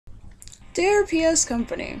Dear PS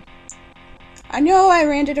Company, I know I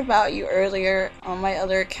ranted about you earlier on my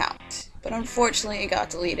other account, but unfortunately it got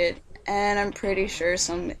deleted, and I'm pretty sure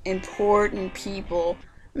some important people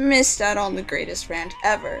missed out on the greatest rant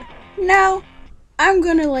ever. Now, I'm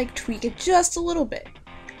gonna tweak it just a little bit.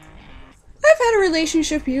 I've had a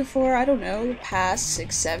relationship here for, I don't know, the past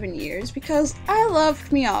 6-7 years because I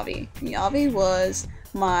loved Miyavi. Miyavi was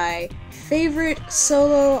my favorite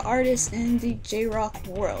solo artist in the J-Rock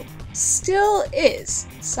world. Still is,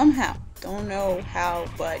 somehow. Don't know how,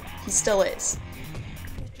 but he still is.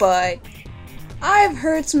 But I've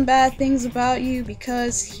heard some bad things about you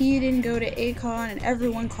because he didn't go to Akon and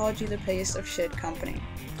everyone called you the piece of shit company.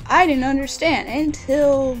 I didn't understand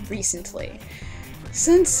until recently.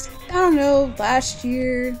 Since, I don't know, last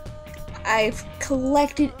year, I've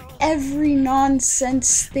collected every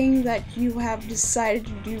nonsense thing that you have decided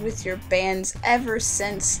to do with your bands ever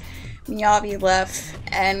since Miyavi left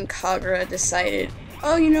and Kagura decided,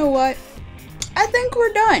 oh, you know what? I think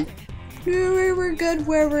we're done. We're good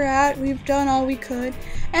where we're at. We've done all we could.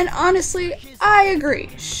 And honestly, I agree.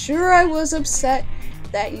 Sure, I was upset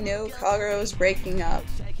that, Kagura was breaking up.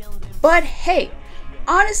 But hey,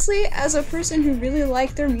 honestly, as a person who really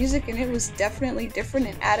liked their music and it was definitely different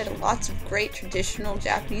and added lots of great traditional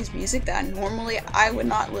Japanese music that normally I would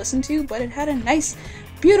not listen to, but it had a nice,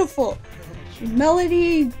 beautiful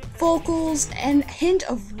melody, vocals, and hint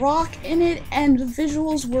of rock in it, and the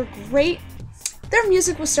visuals were great. Their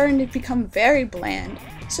music was starting to become very bland,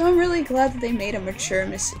 so I'm really glad that they made a mature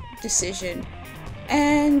decision.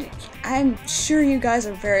 And I'm sure you guys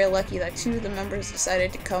are very lucky that two of the members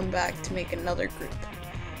decided to come back to make another group.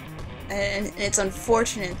 And it's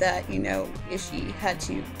unfortunate that, Ishii had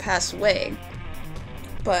to pass away.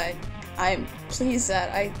 But I'm pleased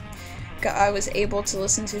that I was able to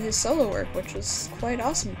listen to his solo work, which was quite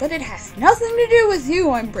awesome. But it has nothing to do with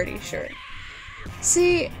you, I'm pretty sure.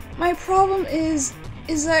 See, my problem is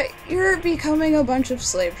that you're becoming a bunch of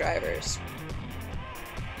slave drivers.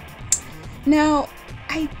 Now,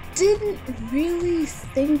 I didn't really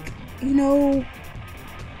think, you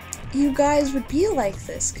guys would be like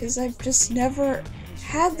this, because I've just never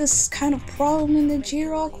had this kind of problem in the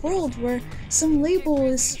J-Rock world where some label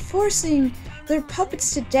is forcing their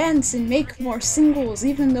puppets to dance and make more singles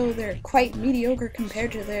even though they're quite mediocre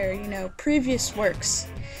compared to their, previous works.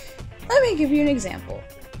 Let me give you an example.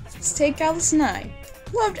 Let's take Alice 9.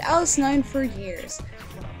 Loved Alice 9 for years.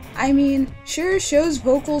 I mean, sure, Show's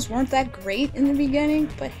vocals weren't that great in the beginning,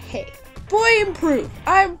 but hey, boy improved.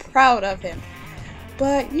 I'm proud of him.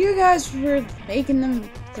 But you guys were making them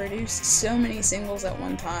produce so many singles at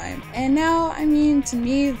one time, and now, to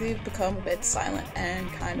me, they've become a bit silent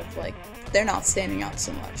and kind of they're not standing out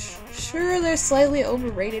so much. Sure, they're slightly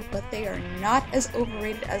overrated, but they are not as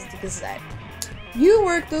overrated as the Gazette. You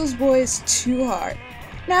work those boys too hard.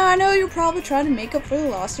 Now, I know you're probably trying to make up for the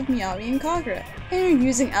loss of Miyavi and Kagura, and you're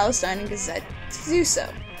using Alice 9 and Gazette to do so.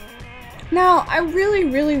 Now, I really,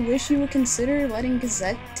 really wish you would consider letting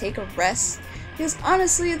Gazette take a rest, because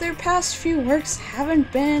honestly, their past few works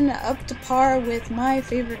haven't been up to par with my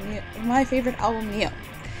favorite album, Neo.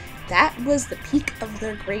 That was the peak of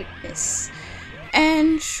their greatness.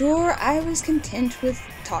 And sure, I was content with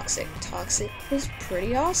Toxic. Toxic was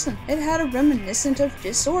pretty awesome. It had a reminiscent of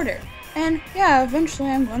Disorder. And yeah, eventually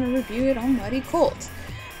I'm going to review it on Muddy Cold.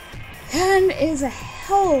 And is a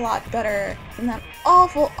hell of a lot better than that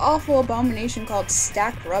awful, awful abomination called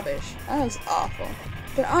Stacked Rubbish. That was awful.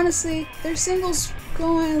 But honestly, their singles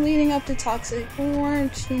leading up to Toxic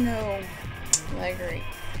weren't, that great.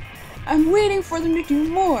 I'm waiting for them to do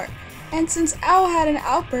more. And since Ao had an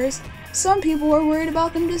outburst, some people were worried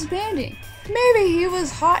about them disbanding. Maybe he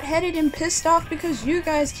was hot-headed and pissed off because you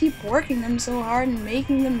guys keep working them so hard and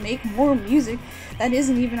making them make more music that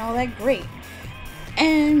isn't even all that great.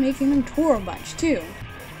 And making them tour a bunch, too.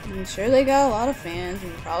 I'm sure they got a lot of fans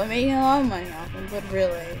and probably making a lot of money off them, but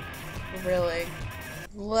really,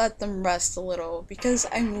 let them rest a little, because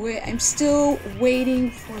I'm still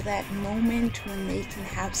waiting for that moment when they can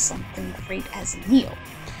have something great as Neo.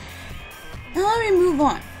 Now let me move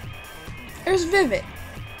on. There's Vivid.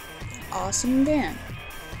 Awesome band.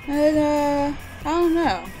 But, I don't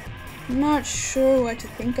know. I'm not sure what to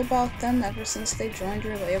think about them ever since they joined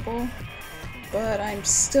your label, but I'm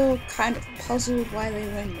still kind of puzzled why they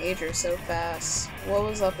went major so fast. What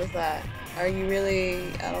was up with that? Are you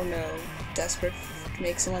really, I don't know, desperate to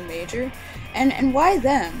make someone major? And why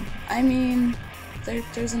them?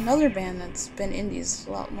 There's another band that's been indies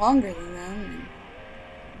a lot longer than them.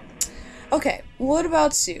 Okay, what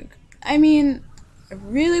about Sug? I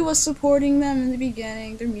really was supporting them in the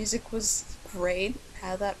beginning. Their music was great,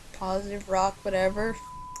 had that positive rock, whatever.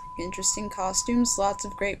 interesting costumes, lots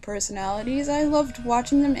of great personalities. I loved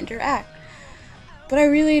watching them interact. But I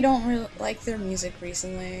really don't really like their music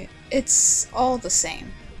recently. It's all the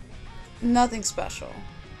same. Nothing special.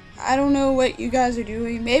 I don't know what you guys are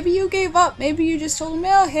doing. Maybe you gave up. Maybe you just told them,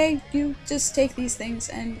 oh, hey, you just take these things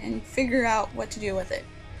and figure out what to do with it.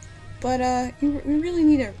 But you really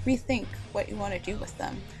need to rethink what you want to do with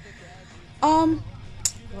them.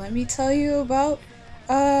 Let me tell you about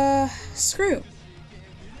Screw.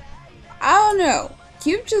 I don't know.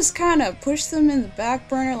 You just kind of push them in the back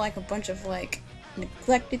burner like a bunch of like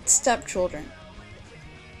neglected stepchildren.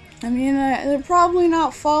 I mean, they're probably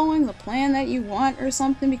not following the plan that you want or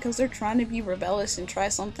something because they're trying to be rebellious and try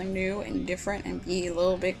something new and different and be a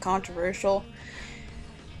little bit controversial.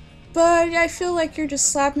 But I feel like you're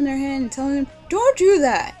just slapping their hand and telling them, don't do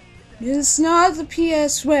that! It's not the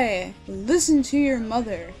PS way. Listen to your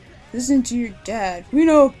mother. Listen to your dad. We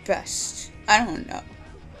know best. I don't know.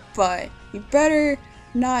 But you better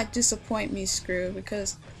not disappoint me, Screw,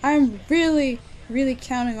 because I'm really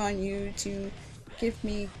counting on you to give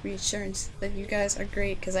me reassurance that you guys are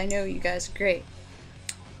great, because I know you guys are great.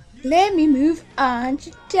 Let me move on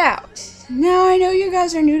to Doubt. Now I know you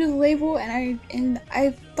guys are new to the label, and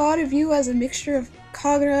I thought of you as a mixture of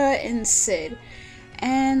Kagura and Sid.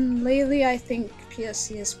 And lately I think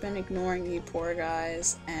PSC has been ignoring you poor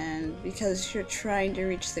guys, and because you're trying to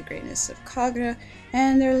reach the greatness of Kagura,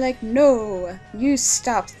 and they're like, no, you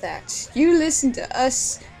stop that. You listen to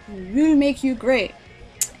us, and we'll make you great.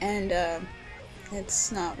 And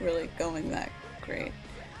it's not really going that great.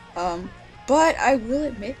 But I will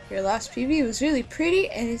admit, your last PV was really pretty,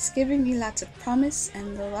 and it's giving me lots of promise,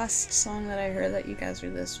 and the last song that I heard that you guys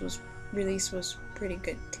released was pretty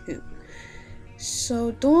good too.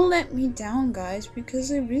 So don't let me down, guys,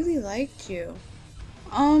 because I really liked you.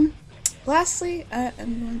 Lastly,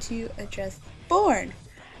 I'm going to address Born.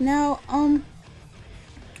 Now, I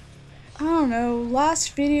don't know,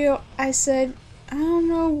 last video I said, I don't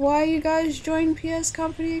know why you guys joined PS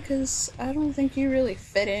Company, because I don't think you really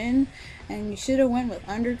fit in, and you should have went with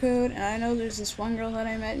Undercode. And I know there's this one girl that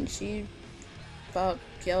I met, and she about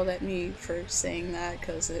yelled at me for saying that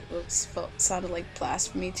because it sounded like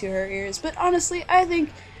blasphemy to her ears. But honestly, I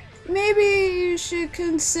think maybe you should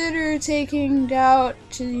consider taking Doubt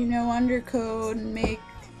to, Undercode and make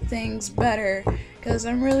things better, because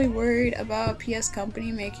I'm really worried about PS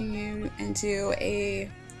Company making you into a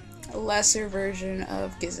lesser version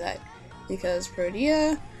of Gazette, because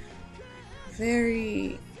Prodea,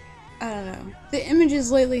 I don't know. The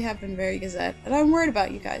images lately have been very Gazette, and I'm worried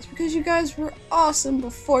about you guys, because you guys were awesome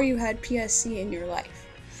before you had PSC in your life.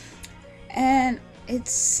 And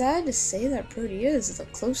it's sad to say that Prodea is the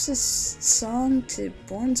closest song to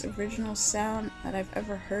Born's original sound that I've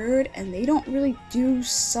ever heard, and they don't really do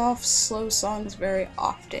soft, slow songs very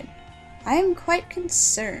often. I am quite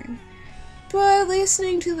concerned. But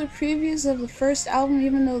listening to the previews of the first album,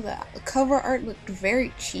 even though the cover art looked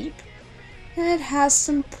very cheap, it has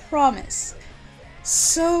some promise.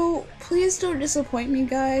 So please don't disappoint me,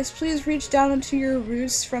 guys. Please reach down into your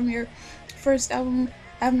roots from your first album,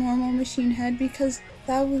 Abnormal Machine Head, because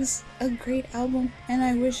that was a great album, and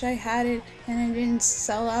I wish I had it and it didn't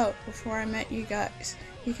sell out before I met you guys,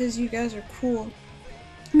 because you guys are cool.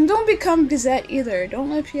 And don't become Gazette either. Don't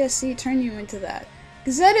let PSC turn you into that.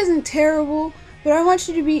 Gazette isn't terrible, but I want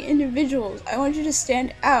you to be individuals. I want you to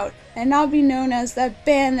stand out and not be known as that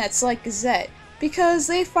band that's like Gazette, because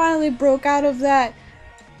they finally broke out of that.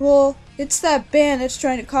 Well, it's that band that's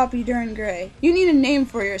trying to copy Duran Gray. You need a name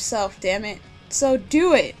for yourself, damn it. So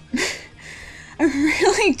do it. I'm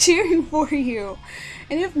really cheering for you.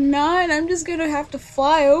 And if not, I'm just gonna have to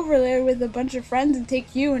fly over there with a bunch of friends and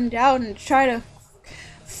take you and Doubt and try to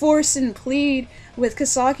force and plead with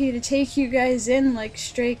Kasaki to take you guys in like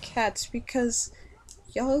stray cats, because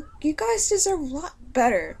you guys deserve a lot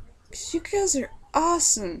better, because you guys are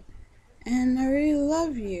awesome and I really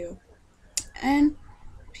love you. And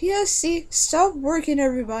PSC, stop working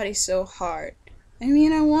everybody so hard. I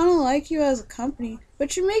mean, I want to like you as a company,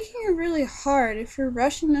 but you're making it really hard if you're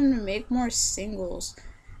rushing them to make more singles,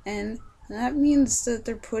 and that means that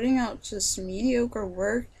they're putting out just mediocre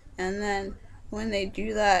work, and then when they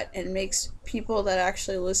do that, it makes people that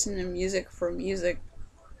actually listen to music for music,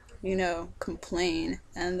 complain.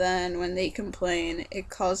 And then when they complain, it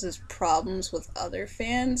causes problems with other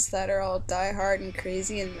fans that are all diehard and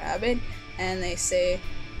crazy and rabid, and they say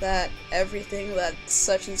that everything that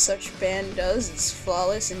such and such band does is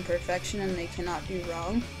flawless and perfection and they cannot do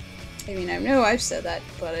wrong. I mean, I know I've said that,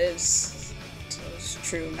 but it's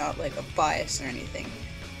true, not like a bias or anything.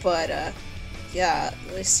 But yeah,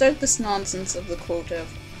 they start this nonsense of the quote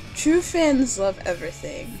of true fans love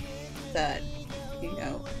everything that, you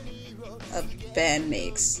know, a band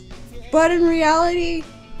makes. But in reality,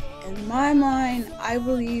 in my mind, I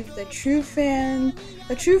believe a true fan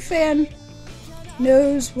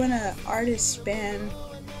knows when an artist band,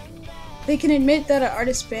 they can admit that an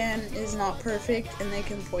artist band is not perfect, and they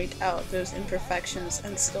can point out those imperfections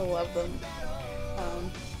and still love them.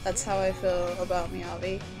 That's how I feel about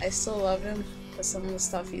Miyavi. I still love him, but some of the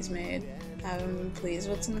stuff he's made I haven't been pleased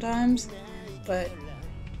with sometimes, but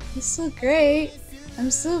he's still great. I'm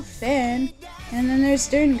still a fan. And then there's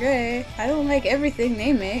Stern Gray. I don't like everything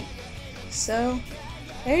they make. So,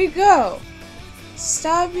 there you go.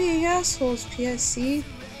 Stop being assholes, PSC.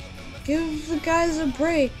 Give the guys a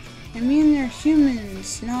break. I mean, they're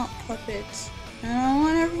humans, not puppets. And I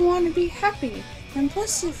want everyone to be happy. And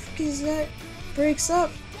plus, if Gazette breaks up,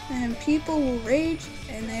 then people will rage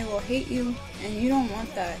and they will hate you. And you don't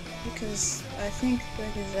want that. Because I think the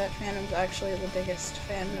Gazette fandom is actually the biggest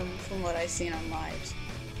fandom from what I've seen on lives.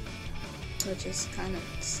 Which is kind of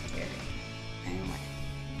scary. Anyway.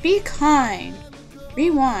 Be kind.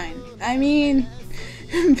 Rewind. I mean,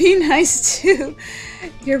 be nice to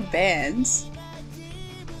your bands.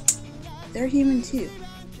 They're human too.